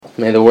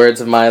May the words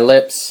of my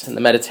lips and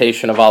the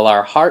meditation of all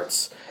our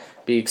hearts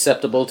be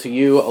acceptable to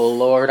you, O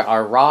Lord,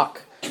 our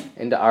rock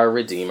and our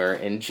Redeemer.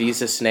 In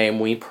Jesus' name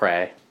we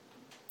pray.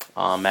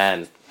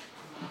 Amen.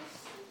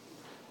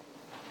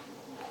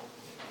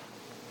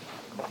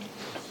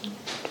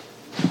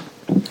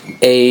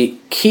 A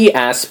key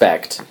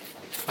aspect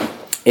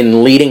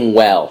in leading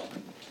well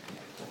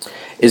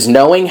is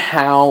knowing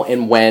how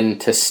and when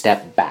to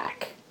step back.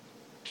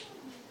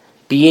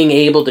 Being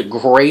able to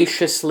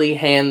graciously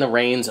hand the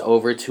reins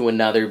over to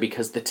another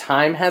because the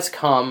time has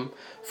come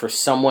for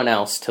someone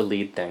else to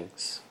lead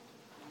things.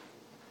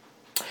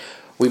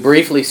 We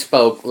briefly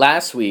spoke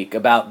last week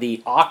about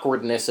the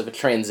awkwardness of a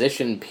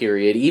transition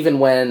period, even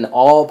when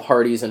all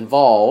parties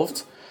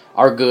involved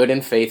are good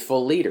and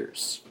faithful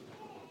leaders.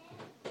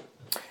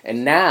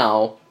 And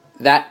now,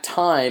 that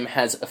time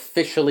has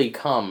officially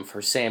come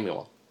for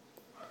Samuel.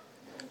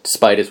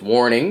 Despite his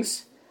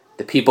warnings,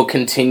 the people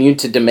continued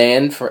to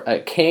demand for a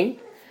king,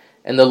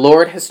 and the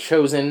Lord has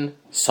chosen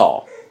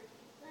Saul.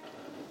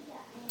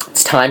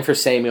 It's time for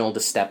Samuel to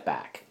step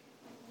back.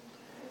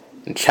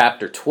 In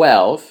chapter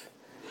 12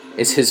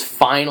 is his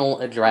final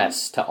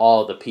address to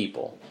all the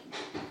people.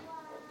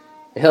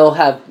 He'll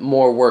have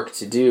more work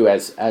to do,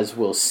 as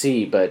we'll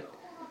see, but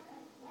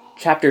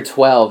chapter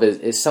 12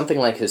 is something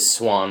like his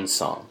swan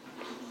song,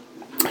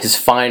 his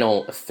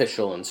final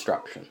official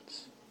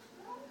instructions.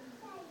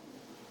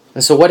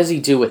 And so what does he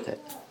do with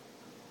it?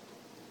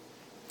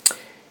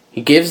 He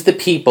gives the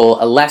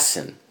people a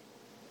lesson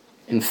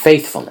in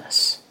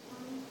faithfulness.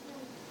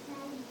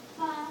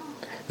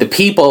 The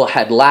people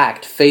had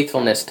lacked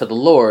faithfulness to the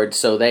Lord,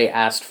 so they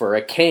asked for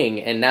a king,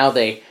 and now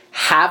they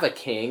have a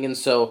king, and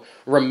so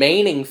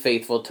remaining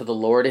faithful to the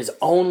Lord is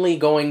only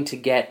going to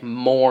get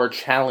more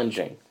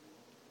challenging.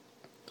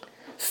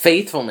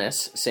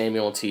 Faithfulness,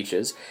 Samuel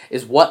teaches,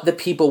 is what the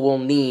people will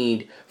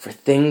need for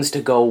things to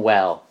go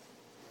well.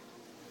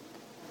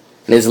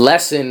 And his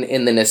lesson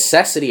in the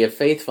necessity of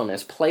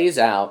faithfulness plays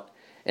out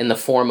in the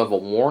form of a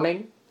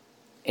warning,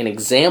 an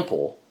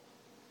example,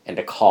 and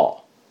a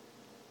call.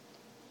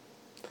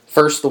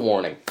 First, the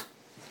warning.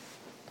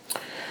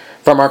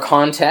 From our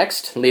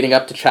context leading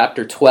up to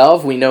chapter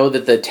 12, we know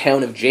that the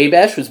town of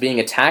Jabesh was being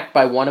attacked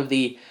by one of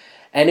the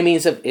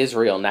enemies of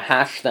Israel,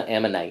 Nahash the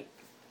Ammonite.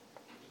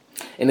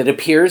 And it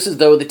appears as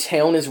though the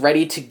town is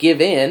ready to give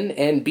in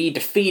and be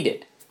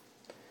defeated.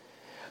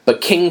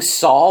 But King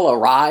Saul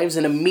arrives,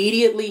 and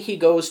immediately he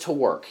goes to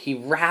work. He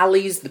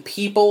rallies the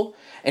people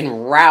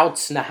and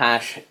routs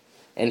Nahash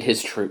and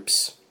his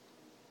troops.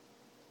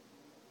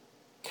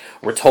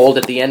 We're told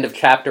at the end of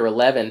chapter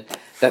 11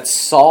 that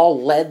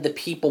Saul led the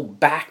people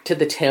back to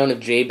the town of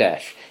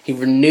Jabesh. He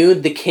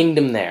renewed the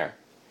kingdom there,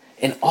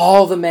 and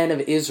all the men of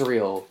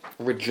Israel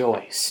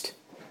rejoiced.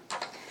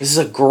 This is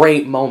a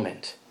great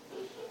moment,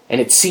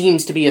 and it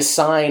seems to be a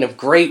sign of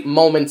great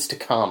moments to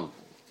come.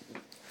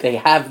 They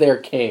have their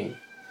king.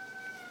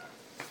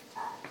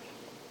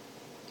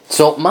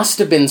 So it must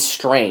have been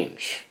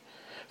strange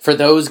for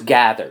those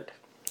gathered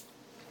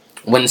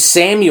when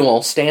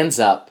Samuel stands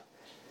up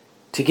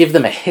to give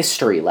them a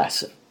history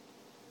lesson.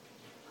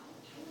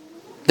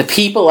 The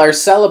people are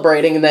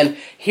celebrating, and then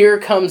here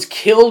comes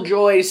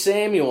Killjoy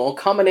Samuel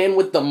coming in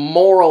with the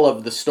moral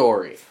of the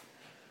story.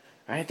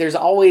 Right? There's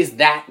always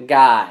that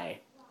guy.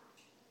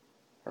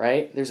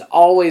 Right? There's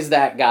always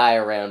that guy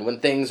around when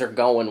things are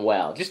going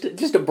well. Just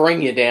to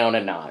bring you down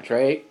a notch,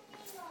 right?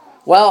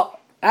 Well,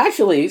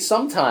 actually,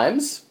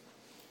 sometimes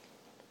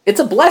it's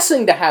a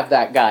blessing to have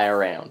that guy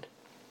around.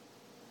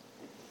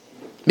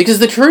 Because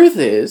the truth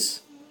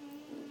is,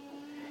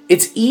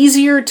 it's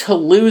easier to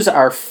lose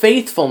our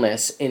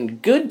faithfulness in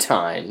good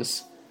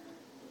times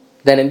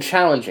than in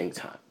challenging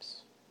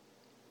times.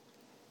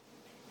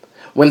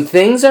 When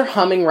things are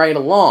humming right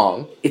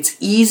along, it's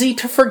easy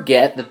to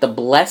forget that the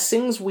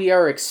blessings we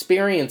are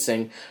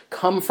experiencing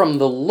come from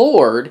the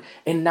Lord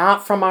and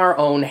not from our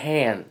own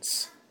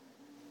hands,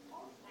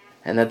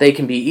 and that they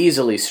can be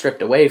easily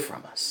stripped away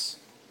from us.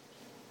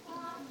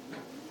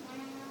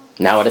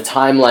 Now, at a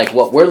time like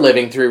what we're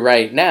living through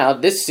right now,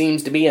 this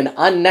seems to be an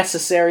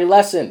unnecessary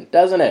lesson,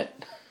 doesn't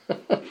it?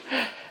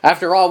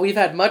 After all, we've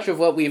had much of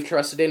what we've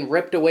trusted in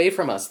ripped away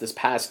from us this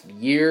past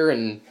year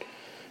and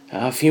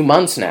a few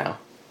months now.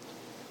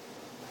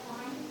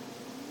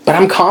 But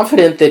I'm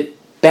confident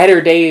that better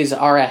days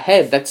are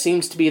ahead. That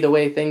seems to be the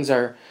way things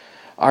are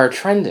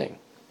trending.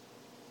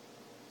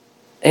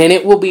 And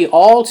it will be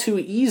all too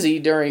easy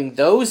during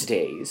those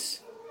days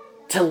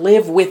to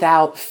live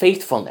without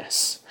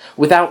faithfulness,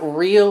 without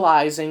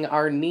realizing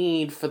our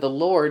need for the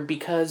Lord,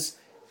 because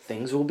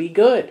things will be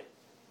good.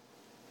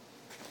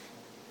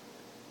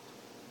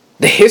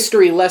 The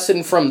history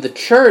lesson from the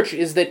church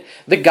is that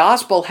the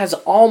gospel has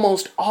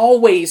almost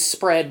always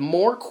spread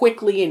more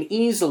quickly and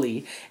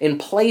easily in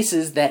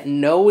places that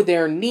know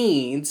their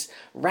needs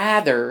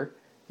rather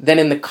than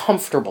in the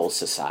comfortable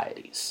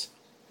societies.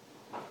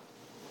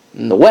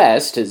 And the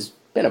West has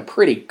been a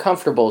pretty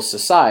comfortable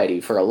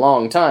society for a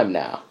long time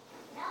now.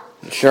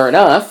 And sure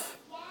enough,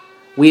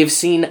 we have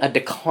seen a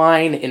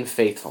decline in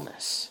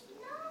faithfulness.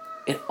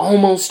 It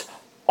almost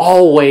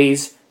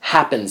always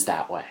happens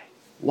that way.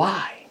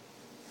 Why?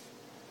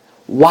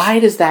 Why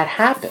does that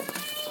happen?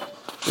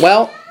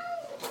 Well,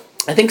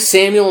 I think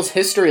Samuel's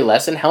history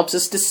lesson helps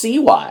us to see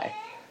why.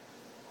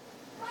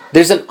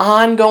 There's an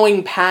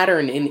ongoing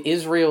pattern in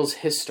Israel's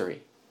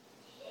history.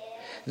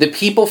 The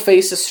people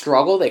face a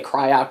struggle. They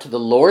cry out to the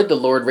Lord. The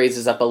Lord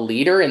raises up a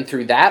leader, and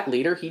through that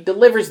leader, he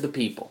delivers the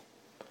people.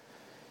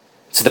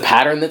 It's the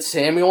pattern that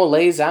Samuel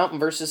lays out in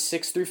verses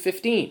 6 through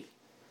 15.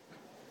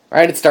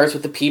 Right? It starts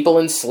with the people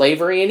in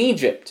slavery in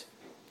Egypt.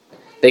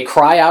 They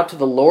cry out to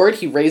the Lord.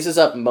 He raises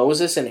up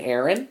Moses and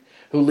Aaron,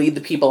 who lead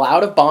the people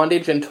out of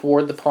bondage and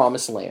toward the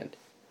promised land.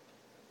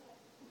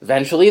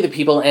 Eventually, the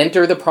people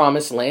enter the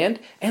promised land,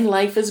 and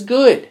life is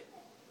good.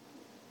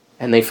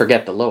 And they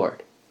forget the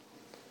Lord.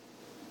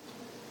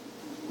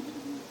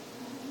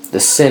 The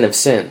sin of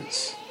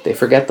sins. They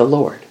forget the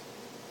Lord.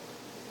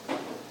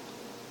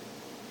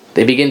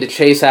 They begin to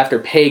chase after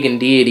pagan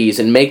deities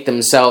and make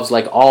themselves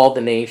like all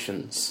the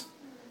nations.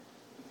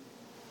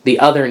 The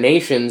other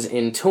nations,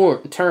 in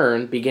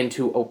turn, begin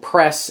to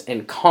oppress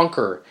and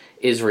conquer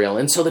Israel.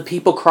 And so the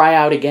people cry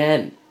out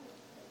again.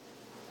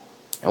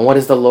 And what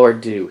does the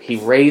Lord do? He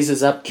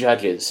raises up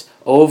judges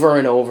over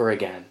and over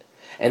again.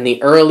 And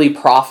the early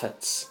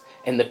prophets.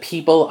 And the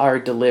people are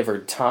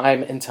delivered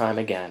time and time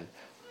again.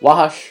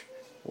 Wash,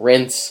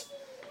 rinse,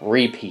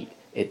 repeat.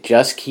 It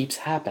just keeps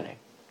happening.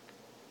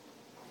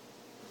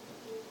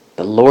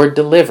 The Lord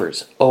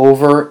delivers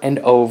over and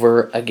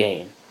over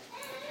again.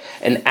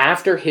 And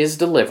after his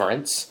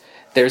deliverance,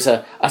 there's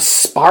a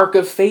spark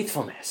of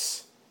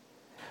faithfulness.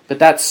 But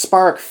that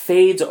spark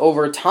fades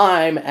over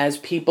time as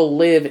people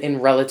live in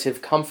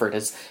relative comfort,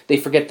 as they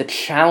forget the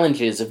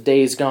challenges of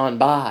days gone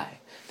by.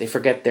 They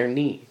forget their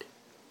need.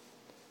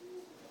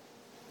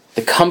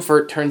 The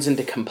comfort turns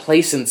into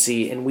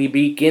complacency, and we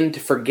begin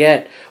to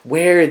forget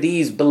where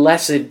these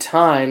blessed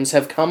times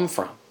have come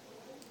from.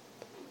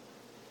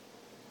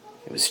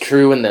 It was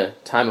true in the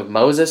time of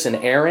Moses and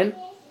Aaron.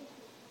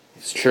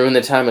 It's true in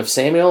the time of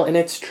Samuel, and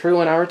it's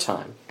true in our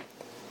time.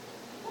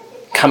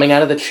 Coming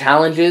out of the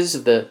challenges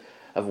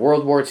of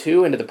World War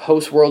II into the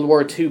post-World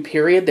War II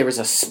period, there was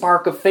a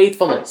spark of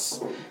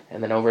faithfulness,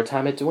 and then over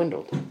time it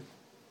dwindled.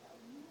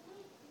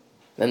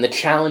 Then the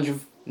challenge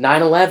of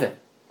 9/11.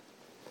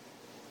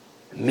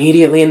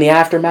 Immediately in the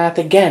aftermath,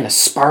 again, a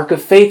spark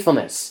of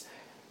faithfulness,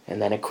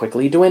 and then it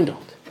quickly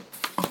dwindled.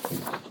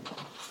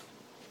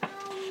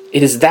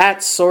 It is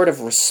that sort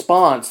of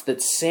response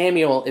that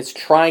Samuel is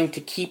trying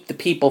to keep the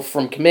people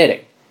from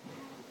committing.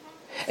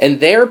 And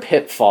their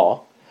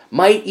pitfall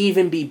might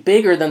even be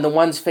bigger than the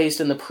ones faced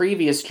in the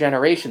previous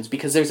generations,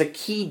 because there's a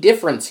key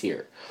difference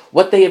here.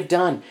 What they have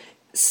done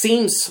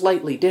seems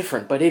slightly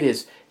different, but it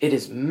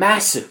is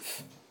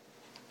massive.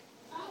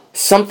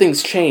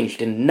 Something's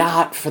changed, and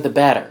not for the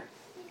better.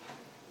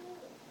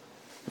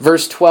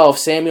 Verse 12,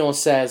 Samuel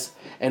says,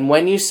 "And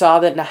when you saw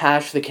that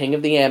Nahash, the king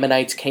of the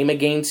Ammonites, came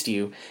against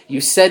you, you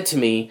said to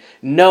me,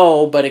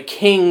 'No, but a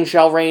king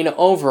shall reign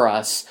over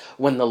us,'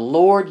 when the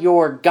Lord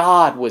your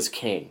God was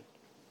king."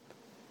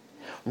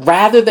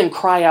 Rather than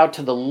cry out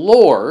to the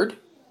Lord,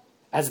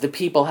 as the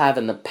people have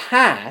in the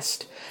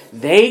past,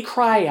 they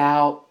cry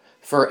out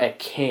for a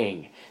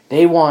king.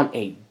 They want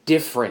a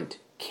different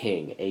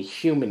king, a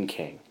human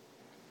king.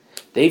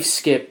 They've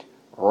skipped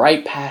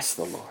right past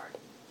the Lord.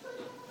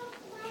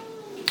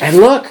 And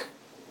look,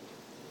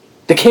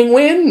 the king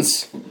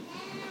wins,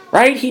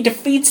 right? He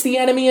defeats the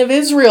enemy of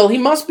Israel. He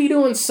must be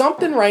doing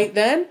something right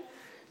then.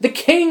 The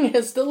king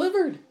has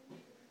delivered.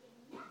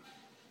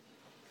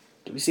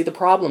 Do we see the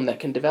problem that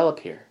can develop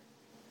here?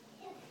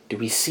 Do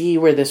we see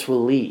where this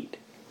will lead?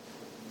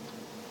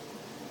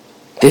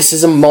 This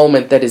is a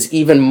moment that is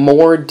even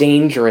more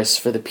dangerous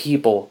for the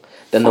people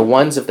than the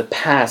ones of the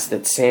past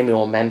that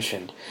Samuel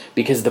mentioned,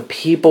 because the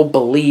people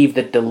believe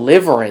that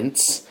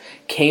deliverance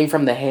came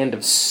from the hand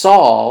of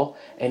Saul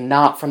and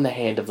not from the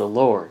hand of the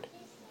Lord.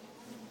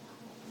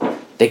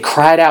 They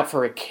cried out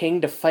for a king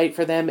to fight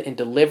for them and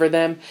deliver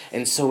them,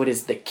 and so it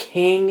is the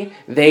king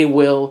they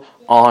will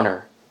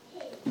honor.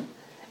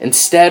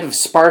 Instead of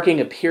sparking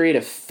a period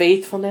of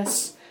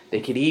faithfulness, they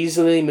could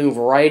easily move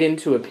right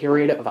into a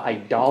period of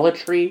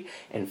idolatry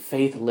and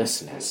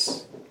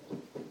faithlessness.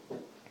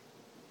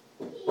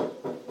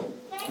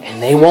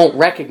 And they won't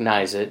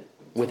recognize it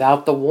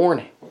without the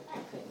warning.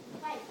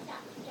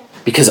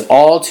 Because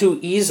all too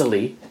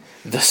easily,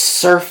 the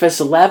surface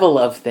level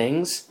of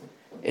things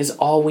is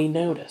all we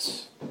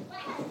notice.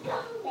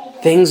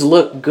 Things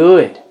look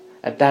good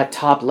at that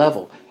top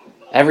level.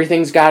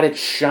 Everything's got its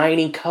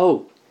shiny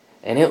coat,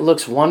 and it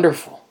looks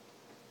wonderful.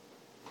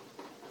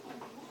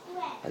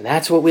 And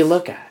that's what we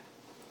look at.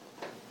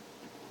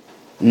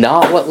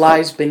 Not what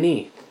lies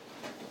beneath.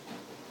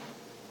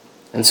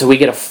 And so we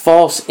get a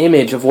false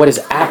image of what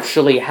is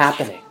actually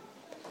happening.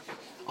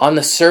 On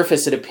the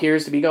surface, it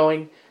appears to be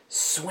going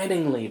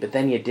swimmingly, but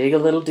then you dig a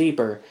little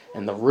deeper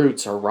and the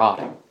roots are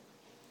rotting.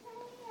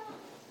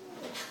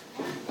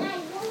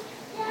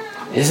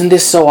 Isn't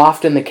this so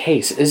often the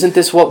case? Isn't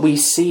this what we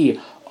see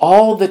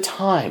all the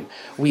time?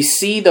 We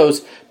see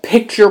those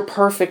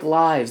picture-perfect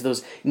lives,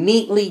 those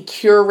neatly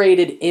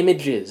curated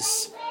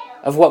images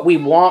of what we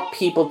want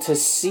people to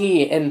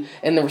see, and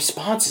the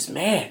response is,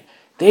 man,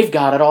 they've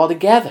got it all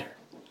together.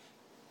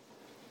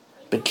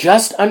 But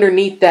just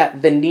underneath that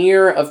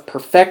veneer of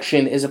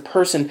perfection is a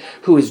person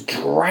who is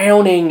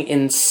drowning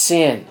in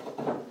sin.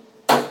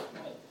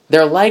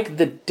 They're like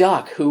the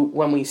duck who,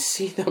 when we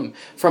see them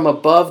from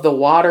above the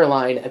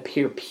waterline,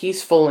 appear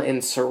peaceful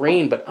and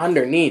serene, but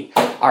underneath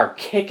are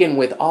kicking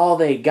with all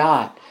they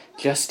got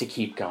just to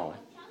keep going.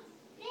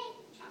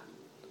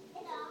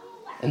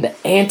 And the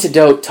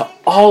antidote to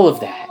all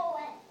of that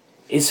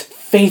is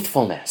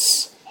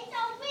faithfulness.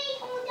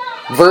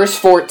 Verse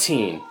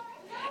 14,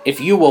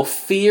 if you will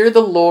fear the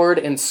Lord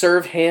and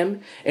serve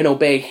him and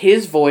obey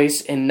his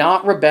voice and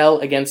not rebel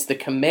against the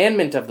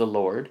commandment of the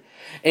Lord,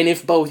 and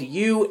if both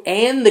you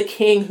and the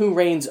king who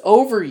reigns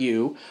over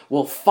you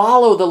will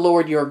follow the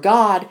Lord your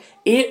God,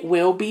 it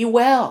will be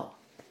well.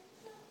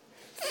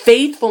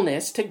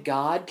 Faithfulness to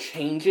God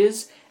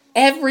changes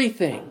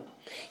everything.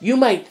 You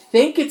might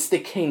think it's the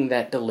king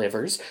that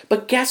delivers,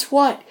 but guess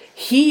what?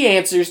 He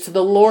answers to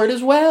the Lord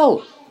as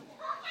well.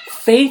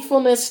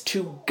 Faithfulness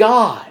to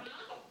God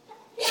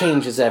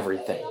changes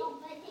everything.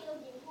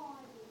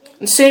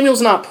 And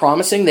Samuel's not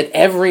promising that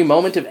every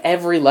moment of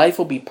every life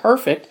will be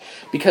perfect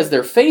because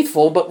they're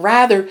faithful, but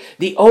rather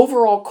the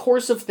overall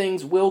course of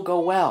things will go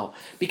well,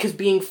 because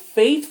being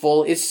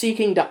faithful is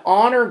seeking to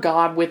honor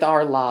God with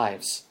our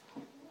lives.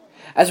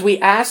 As we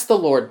ask the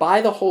Lord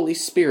by the Holy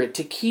Spirit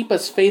to keep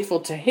us faithful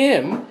to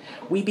him,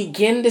 we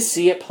begin to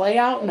see it play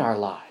out in our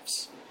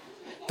lives.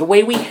 The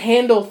way we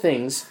handle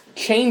things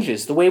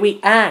changes. The way we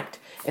act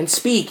and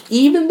speak,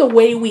 even the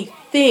way we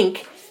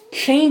think,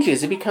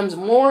 changes. It becomes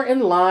more in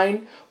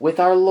line with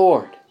our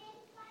Lord.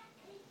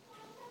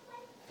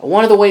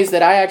 One of the ways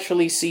that I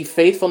actually see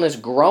faithfulness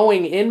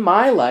growing in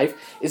my life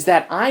is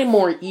that I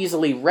more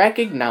easily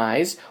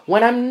recognize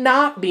when I'm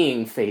not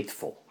being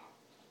faithful.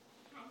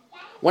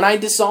 When I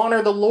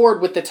dishonor the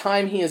Lord with the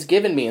time he has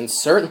given me, and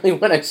certainly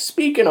when I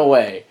speak in a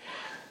way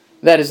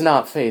that is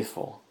not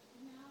faithful.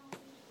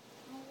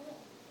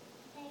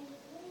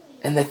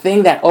 And the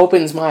thing that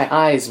opens my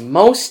eyes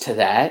most to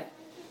that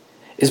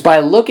is by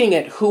looking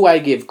at who I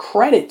give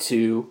credit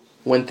to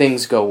when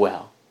things go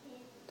well.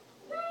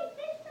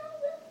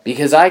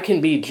 Because I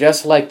can be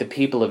just like the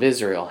people of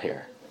Israel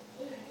here,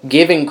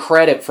 giving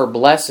credit for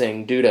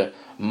blessing due to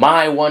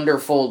my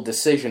wonderful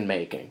decision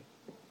making,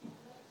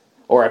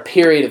 or a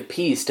period of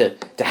peace to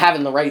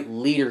having the right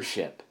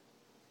leadership.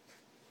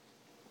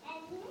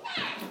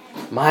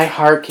 My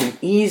heart can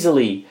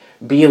easily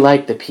be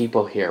like the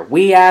people here.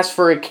 We asked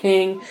for a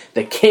king.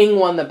 The king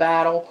won the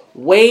battle.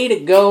 Way to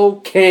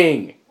go,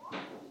 king.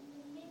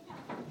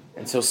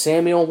 And so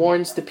Samuel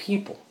warns the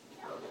people,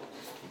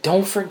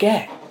 don't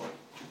forget,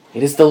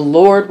 it is the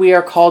Lord we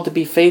are called to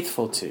be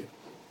faithful to.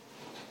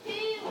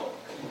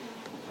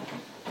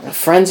 Now,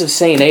 friends of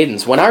St.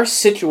 Aidan's, when our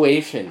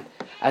situation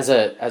as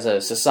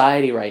a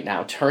society right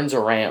now turns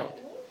around,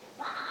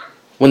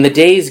 when the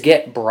days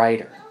get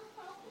brighter,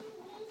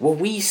 will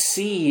we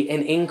see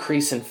an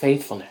increase in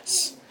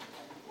faithfulness?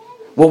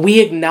 Will we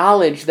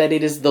acknowledge that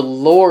it is the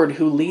Lord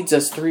who leads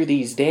us through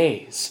these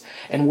days?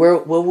 And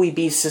will we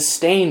be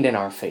sustained in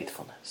our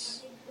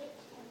faithfulness?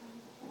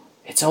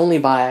 It's only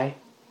by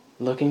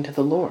looking to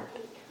the Lord.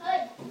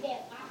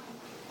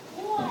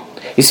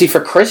 You see,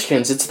 for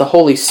Christians, it's the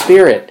Holy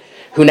Spirit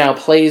who now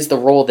plays the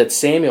role that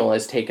Samuel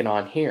has taken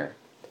on here.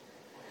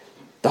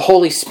 The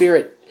Holy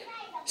Spirit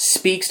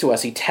speaks to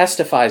us. He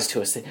testifies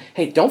to us that,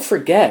 hey, don't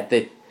forget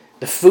that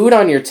the food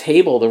on your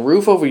table, the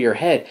roof over your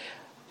head,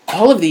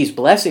 all of these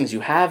blessings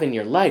you have in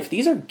your life,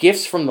 these are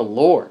gifts from the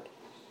Lord.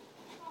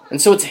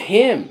 And so it's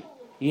him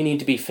you need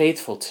to be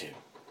faithful to.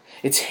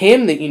 It's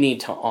him that you need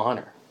to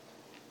honor.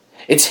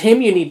 It's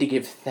him you need to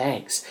give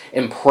thanks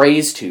and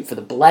praise to for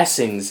the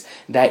blessings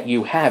that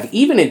you have,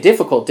 even in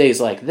difficult days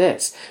like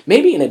this.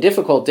 Maybe in a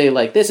difficult day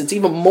like this, it's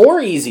even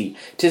more easy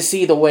to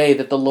see the way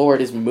that the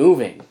Lord is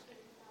moving,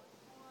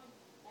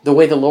 the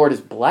way the Lord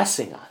is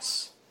blessing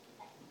us.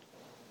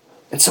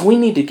 And so we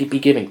need to be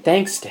giving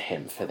thanks to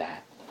him for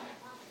that.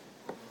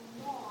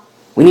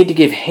 We need to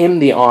give him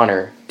the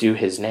honor due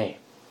his name.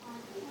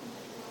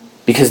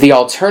 Because the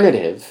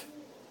alternative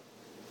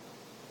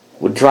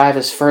would drive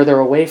us further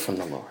away from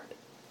the Lord.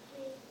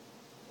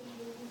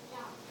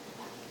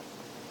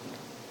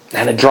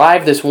 Now, to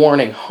drive this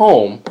warning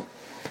home,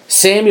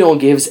 Samuel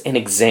gives an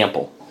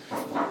example.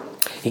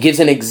 He gives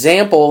an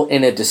example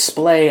in a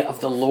display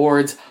of the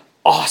Lord's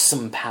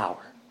awesome power.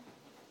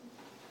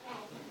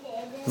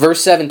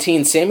 Verse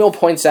 17, Samuel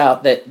points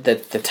out that the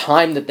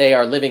time that they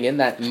are living in,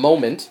 that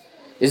moment,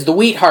 is the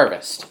wheat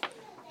harvest.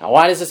 Now,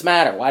 why does this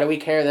matter? Why do we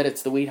care that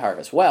it's the wheat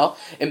harvest? Well,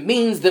 it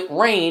means that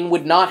rain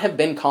would not have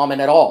been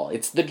common at all.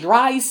 It's the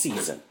dry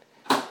season.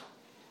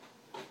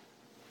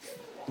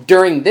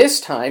 During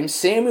this time,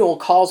 Samuel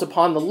calls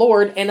upon the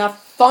Lord and a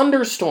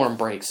thunderstorm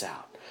breaks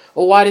out.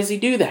 Well, why does he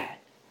do that?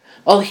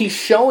 Well, he's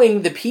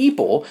showing the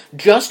people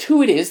just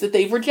who it is that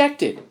they've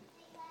rejected.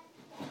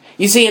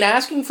 You see, in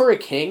asking for a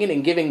king and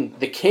in giving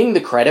the king the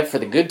credit for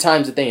the good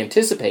times that they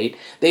anticipate,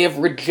 they have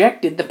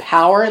rejected the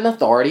power and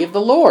authority of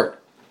the Lord.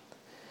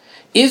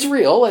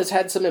 Israel has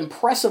had some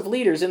impressive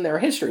leaders in their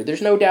history.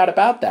 There's no doubt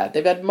about that.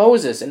 They've had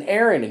Moses and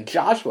Aaron and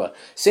Joshua,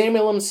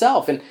 Samuel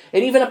himself. And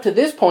even up to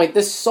this point,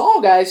 this Saul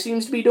guy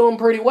seems to be doing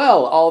pretty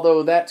well,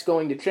 although that's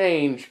going to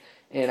change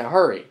in a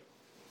hurry.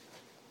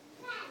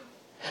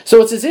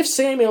 So it's as if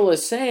Samuel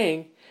is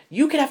saying,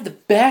 you could have the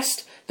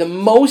best, the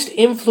most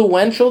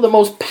influential, the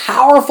most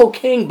powerful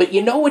king, but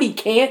you know what he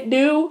can't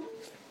do?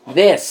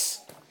 This.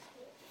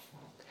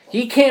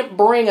 He can't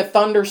bring a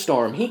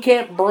thunderstorm. He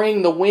can't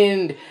bring the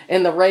wind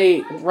and the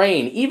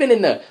rain. Even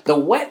in the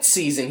wet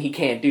season, he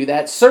can't do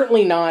that.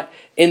 Certainly not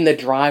in the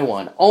dry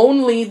one.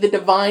 Only the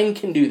divine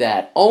can do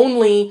that.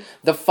 Only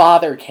the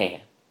Father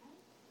can.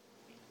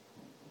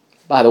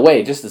 By the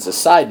way, just as a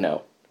side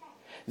note,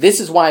 this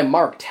is why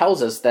Mark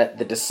tells us that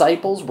the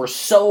disciples were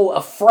so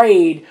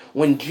afraid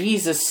when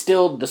Jesus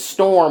stilled the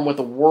storm with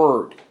a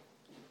word.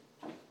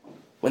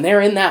 When they're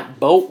in that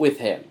boat with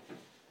him.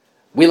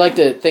 We like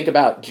to think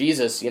about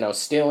Jesus,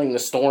 stilling the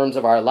storms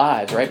of our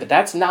lives, right? But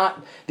that's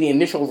not the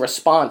initial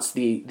response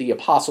the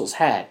apostles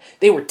had.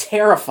 They were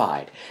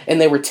terrified. And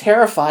they were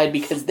terrified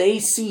because they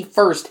see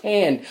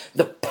firsthand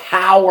the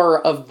power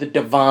of the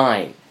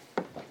divine.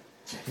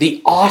 The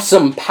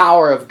awesome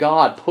power of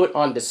God put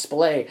on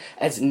display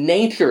as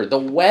nature, the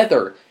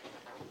weather,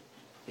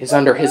 is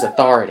under his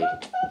authority.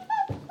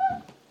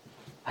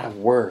 Not a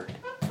word.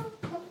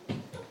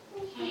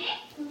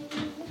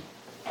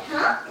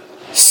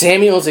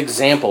 Samuel's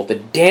example, the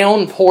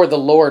downpour the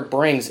Lord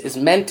brings, is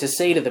meant to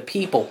say to the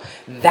people,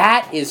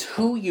 that is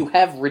who you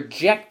have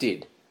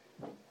rejected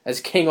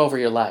as king over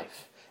your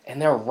life.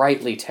 And they're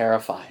rightly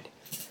terrified.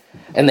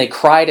 And they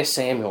cry to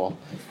Samuel,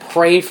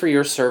 pray for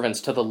your servants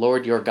to the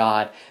Lord your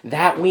God,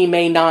 that we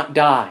may not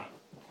die.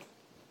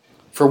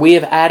 For we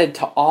have added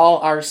to all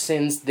our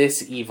sins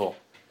this evil,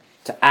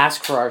 to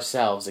ask for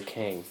ourselves a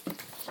king.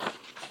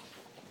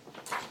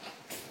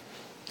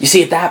 You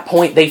see, at that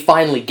point, they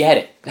finally get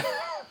it.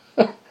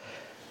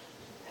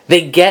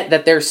 They get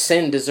that their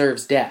sin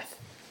deserves death.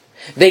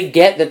 They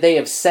get that they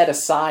have set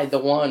aside the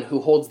one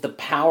who holds the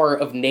power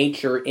of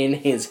nature in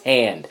his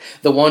hand,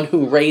 the one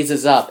who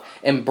raises up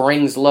and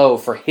brings low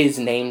for his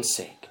name's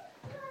sake.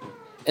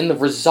 And the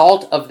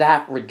result of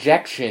that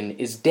rejection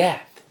is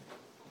death.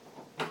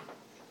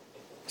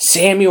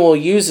 Samuel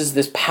uses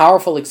this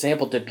powerful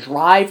example to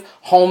drive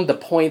home the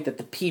point that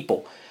the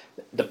people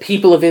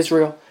of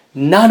Israel,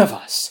 none of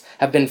us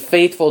have been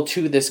faithful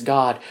to this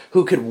God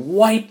who could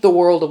wipe the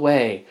world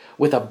away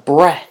with a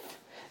breath.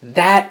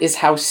 That is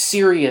how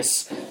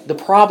serious the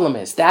problem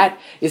is. That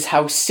is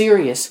how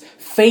serious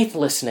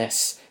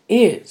faithlessness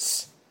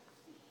is.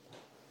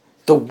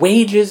 The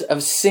wages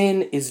of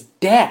sin is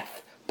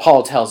death,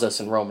 Paul tells us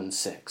in Romans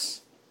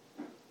 6.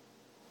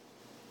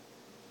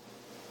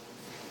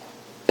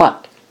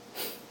 But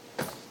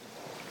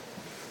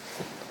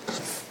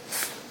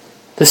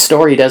the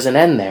story doesn't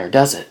end there,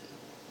 does it?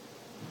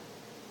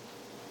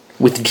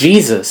 With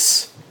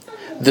Jesus,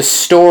 the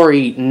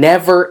story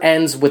never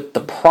ends with the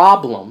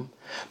problem,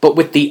 but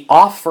with the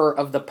offer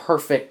of the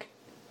perfect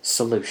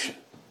solution.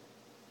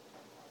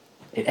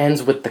 It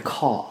ends with the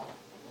call.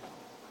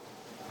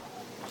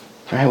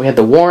 All right, we had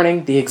the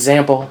warning, the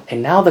example,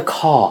 and now the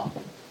call.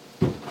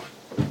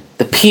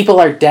 The people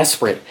are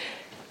desperate.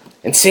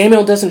 And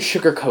Samuel doesn't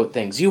sugarcoat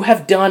things. You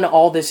have done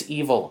all this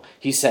evil,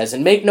 he says.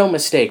 And make no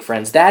mistake,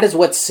 friends, that is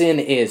what sin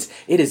is.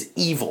 It is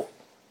evil.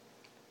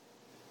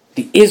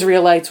 The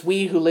Israelites,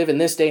 we who live in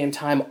this day and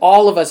time,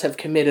 all of us have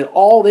committed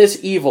all this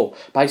evil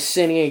by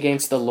sinning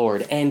against the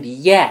Lord. And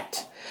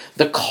yet,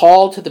 the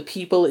call to the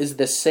people is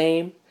the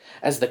same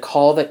as the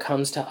call that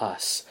comes to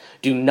us.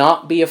 Do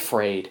not be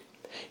afraid.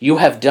 You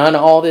have done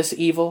all this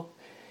evil,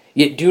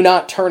 yet do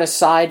not turn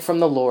aside from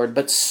the Lord,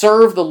 but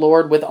serve the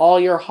Lord with all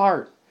your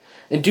heart.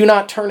 And do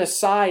not turn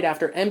aside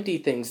after empty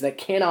things that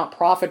cannot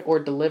profit or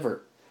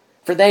deliver,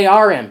 for they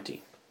are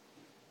empty.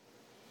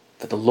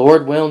 But the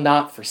Lord will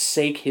not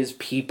forsake his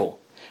people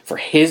for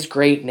his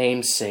great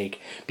name's sake,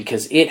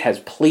 because it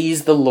has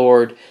pleased the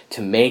Lord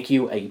to make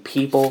you a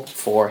people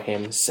for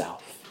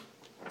himself.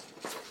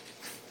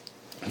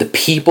 The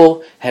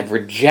people had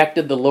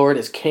rejected the Lord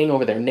as king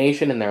over their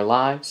nation and their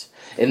lives.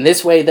 In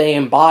this way, they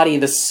embody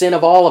the sin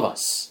of all of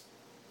us.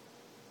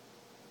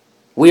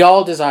 We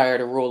all desire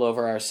to rule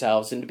over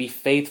ourselves and to be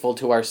faithful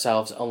to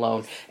ourselves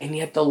alone, and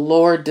yet the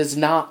Lord does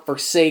not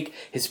forsake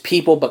his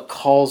people, but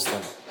calls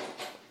them.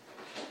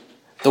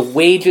 The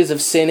wages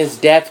of sin is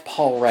death,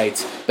 Paul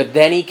writes, but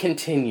then he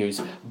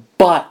continues,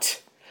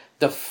 but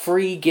the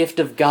free gift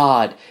of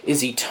God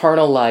is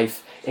eternal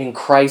life in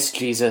Christ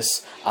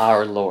Jesus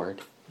our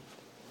Lord.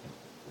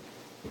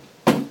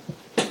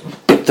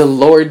 The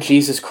Lord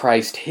Jesus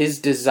Christ, his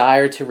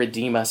desire to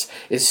redeem us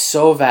is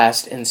so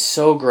vast and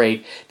so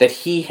great that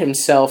he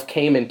himself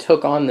came and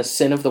took on the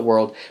sin of the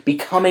world,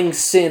 becoming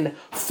sin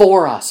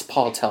for us,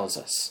 Paul tells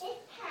us.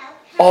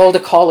 All to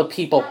call a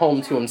people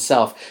home to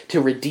himself,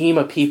 to redeem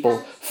a people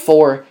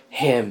for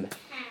him.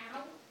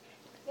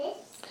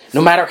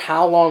 No matter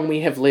how long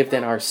we have lived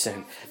in our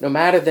sin, no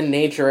matter the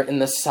nature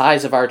and the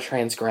size of our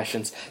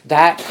transgressions,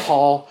 that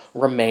call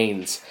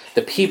remains.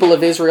 The people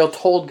of Israel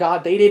told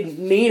God they didn't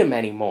need him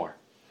anymore.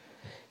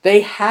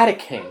 They had a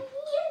king.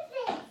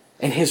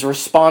 And his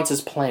response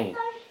is plain.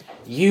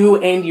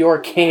 You and your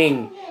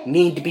king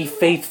need to be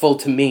faithful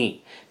to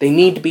me. They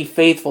need to be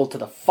faithful to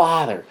the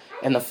Father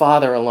and the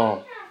Father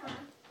alone.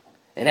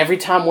 And every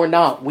time we're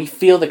not, we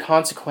feel the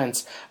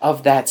consequence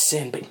of that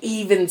sin. But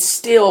even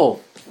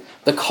still,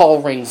 the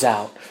call rings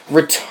out.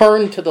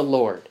 Return to the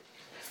Lord.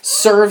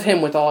 Serve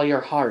him with all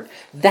your heart.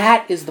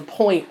 That is the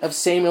point of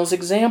Samuel's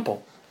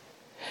example.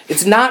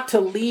 It's not to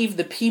leave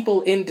the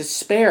people in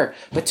despair,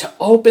 but to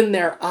open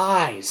their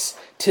eyes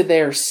to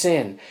their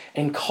sin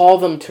and call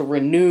them to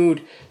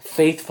renewed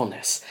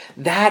faithfulness.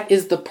 That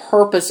is the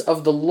purpose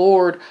of the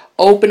Lord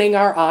opening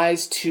our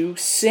eyes to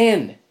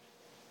sin.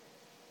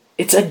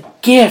 It's a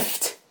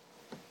gift.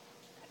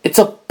 It's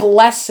a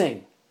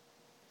blessing.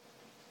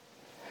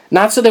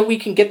 Not so that we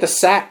can get the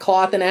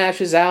sackcloth and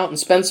ashes out and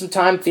spend some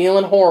time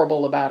feeling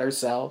horrible about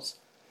ourselves,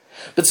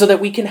 but so that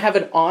we can have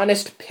an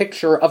honest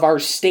picture of our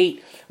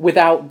state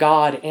without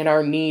God and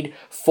our need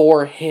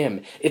for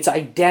him. It's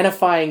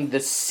identifying the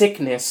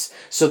sickness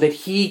so that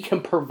he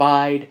can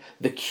provide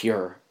the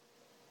cure.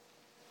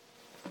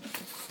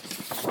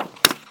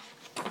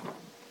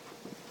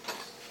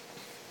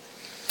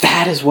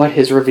 That is what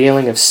his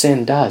revealing of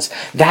sin does.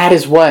 That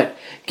is what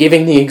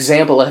giving the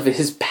example of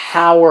his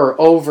power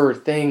over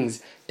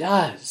things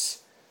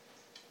does.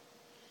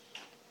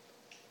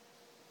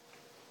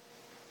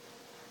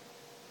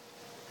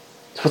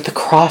 It's what the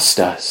cross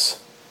does.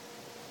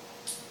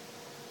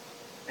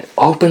 It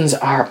opens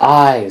our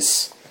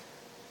eyes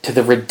to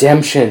the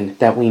redemption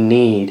that we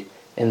need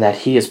and that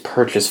he has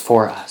purchased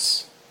for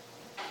us.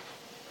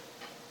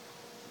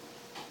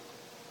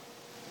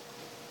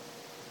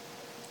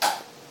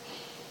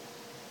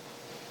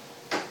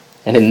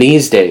 And in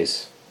these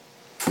days,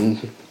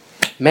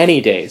 many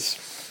days,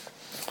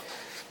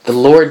 the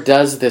Lord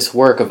does this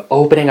work of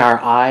opening our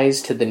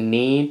eyes to the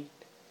need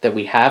that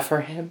we have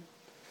for him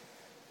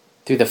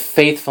through the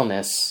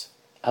faithfulness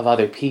of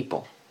other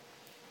people.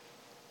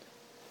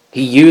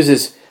 He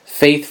uses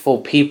faithful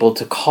people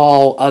to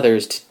call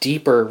others to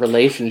deeper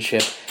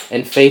relationship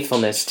and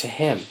faithfulness to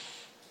him.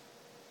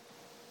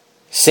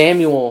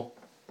 Samuel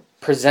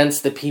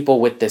presents the people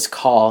with this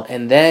call,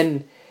 and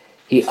then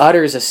he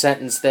utters a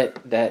sentence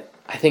that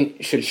I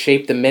think should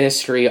shape the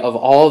ministry of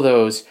all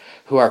those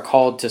who are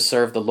called to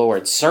serve the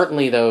Lord,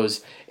 certainly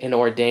those in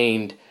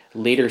ordained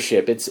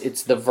leadership.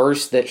 It's the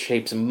verse that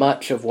shapes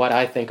much of what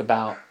I think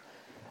about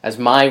as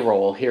my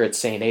role here at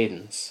St.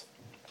 Aidan's.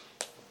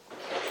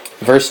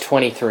 Verse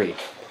 23,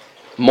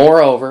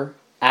 Moreover,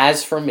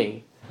 as for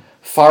me,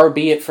 far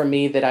be it from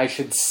me that I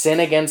should sin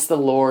against the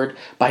Lord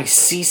by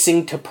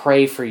ceasing to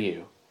pray for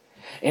you,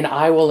 and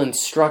I will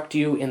instruct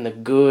you in the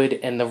good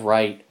and the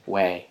right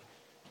way.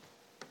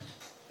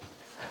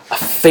 A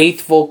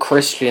faithful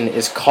Christian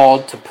is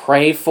called to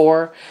pray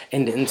for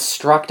and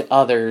instruct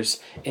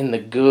others in the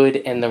good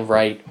and the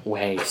right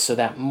way, so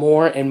that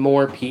more and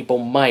more people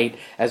might,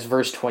 as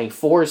verse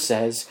 24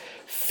 says,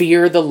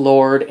 fear the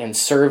Lord and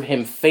serve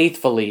him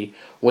faithfully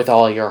with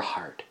all your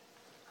heart.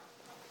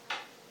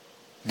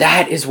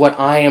 That is what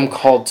I am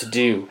called to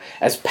do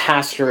as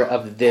pastor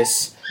of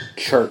this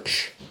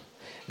church.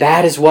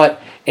 That is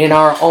what, in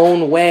our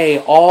own way,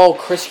 all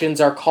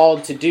Christians are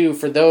called to do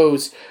for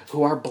those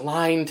who are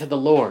blind to the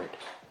Lord.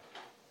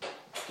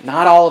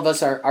 Not all of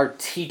us are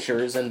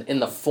teachers in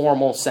the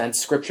formal sense.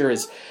 Scripture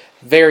is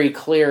very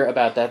clear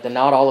about that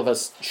not all of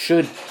us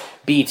should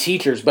be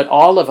teachers, but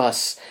all of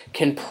us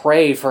can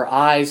pray for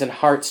eyes and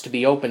hearts to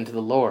be open to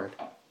the Lord.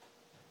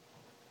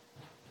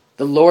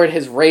 The Lord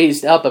has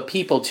raised up a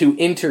people to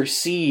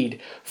intercede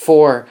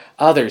for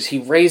others. He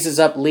raises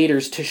up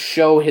leaders to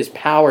show his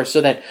power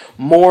so that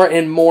more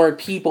and more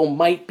people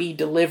might be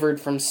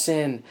delivered from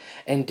sin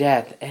and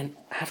death. And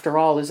after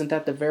all, isn't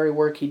that the very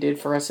work he did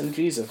for us in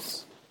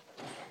Jesus?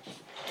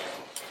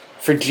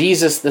 For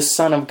Jesus, the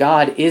Son of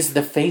God, is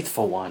the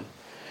faithful one,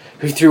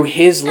 who through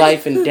his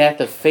life and death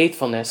of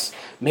faithfulness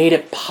made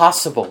it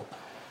possible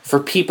for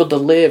people to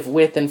live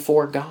with and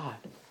for God.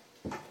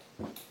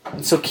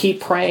 And so keep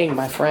praying,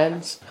 my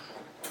friends.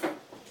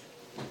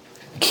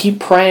 Keep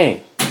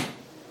praying.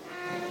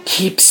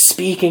 Keep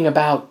speaking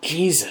about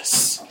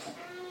Jesus.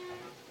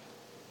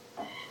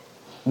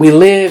 We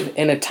live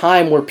in a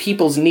time where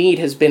people's need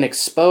has been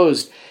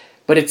exposed,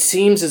 but it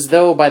seems as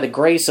though by the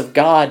grace of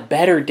God,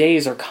 better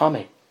days are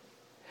coming.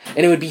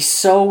 And it would be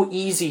so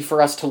easy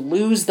for us to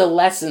lose the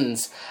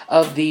lessons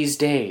of these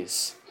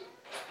days,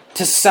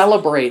 to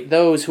celebrate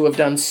those who have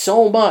done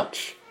so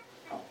much,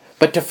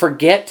 but to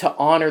forget to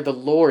honor the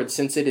Lord,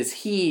 since it is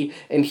he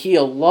and he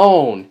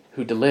alone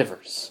who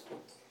delivers.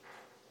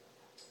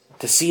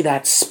 To see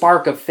that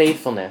spark of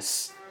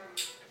faithfulness,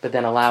 but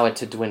then allow it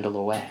to dwindle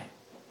away.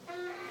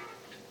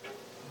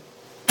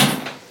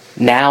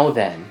 Now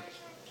then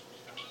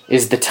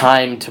is the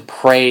time to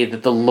pray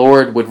that the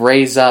Lord would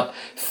raise up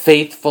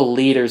faithful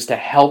leaders to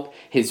help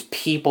his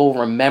people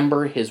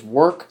remember his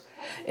work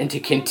and to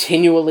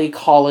continually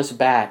call us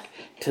back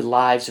to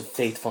lives of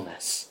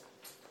faithfulness.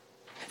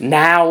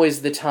 Now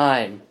is the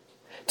time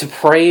to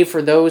pray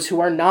for those who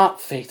are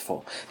not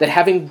faithful, that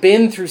having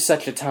been through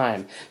such a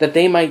time, that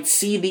they might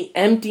see the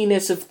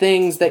emptiness of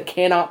things that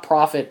cannot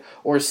profit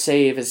or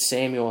save, as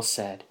Samuel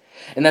said,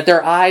 and that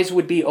their eyes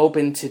would be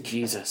opened to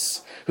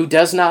Jesus, who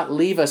does not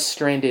leave us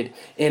stranded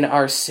in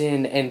our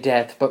sin and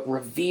death, but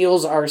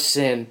reveals our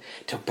sin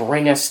to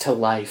bring us to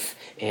life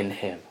in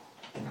him.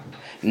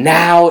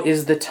 Now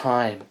is the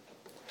time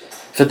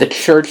for the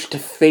church to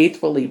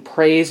faithfully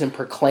praise and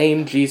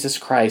proclaim Jesus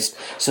Christ,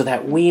 so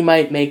that we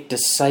might make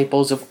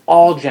disciples of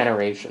all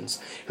generations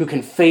who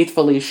can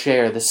faithfully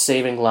share the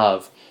saving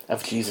love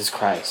of Jesus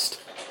Christ.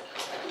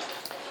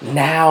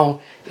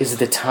 Now is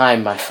the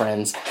time, my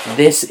friends.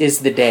 This is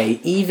the day,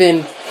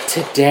 even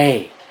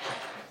today,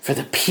 for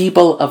the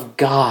people of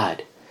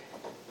God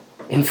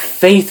in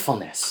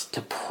faithfulness to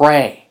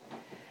pray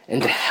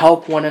and to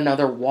help one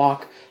another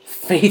walk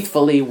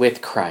faithfully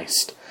with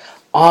Christ,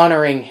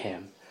 honoring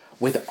him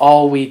with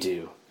all we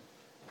do,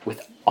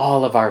 with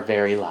all of our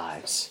very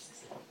lives.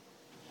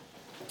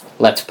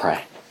 Let's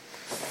pray.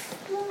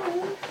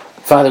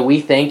 Father,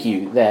 we thank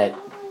you that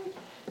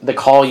the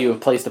call you have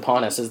placed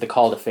upon us is the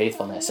call to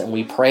faithfulness. And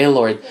we pray,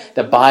 Lord,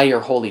 that by your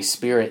Holy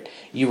Spirit,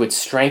 you would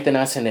strengthen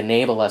us and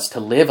enable us to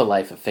live a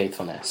life of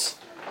faithfulness.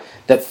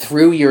 That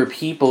through your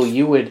people,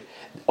 you would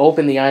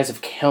open the eyes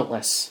of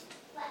countless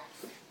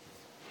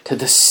to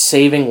the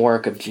saving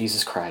work of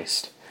Jesus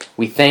Christ.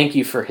 We thank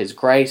you for his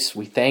grace.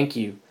 We thank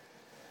you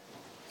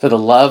for the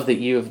love that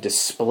you have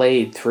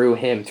displayed through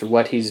him, through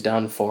what he's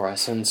done for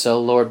us. And so,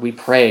 Lord, we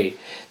pray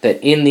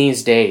that in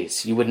these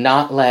days, you would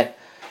not let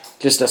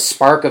just a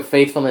spark of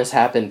faithfulness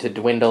happen to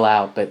dwindle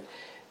out, but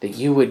that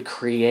you would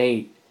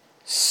create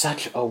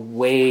such a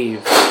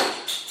wave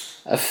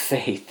of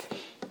faith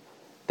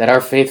that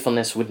our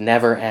faithfulness would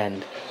never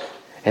end,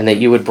 and that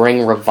you would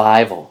bring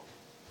revival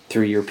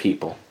through your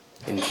people.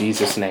 In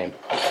Jesus' name,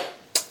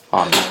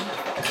 amen.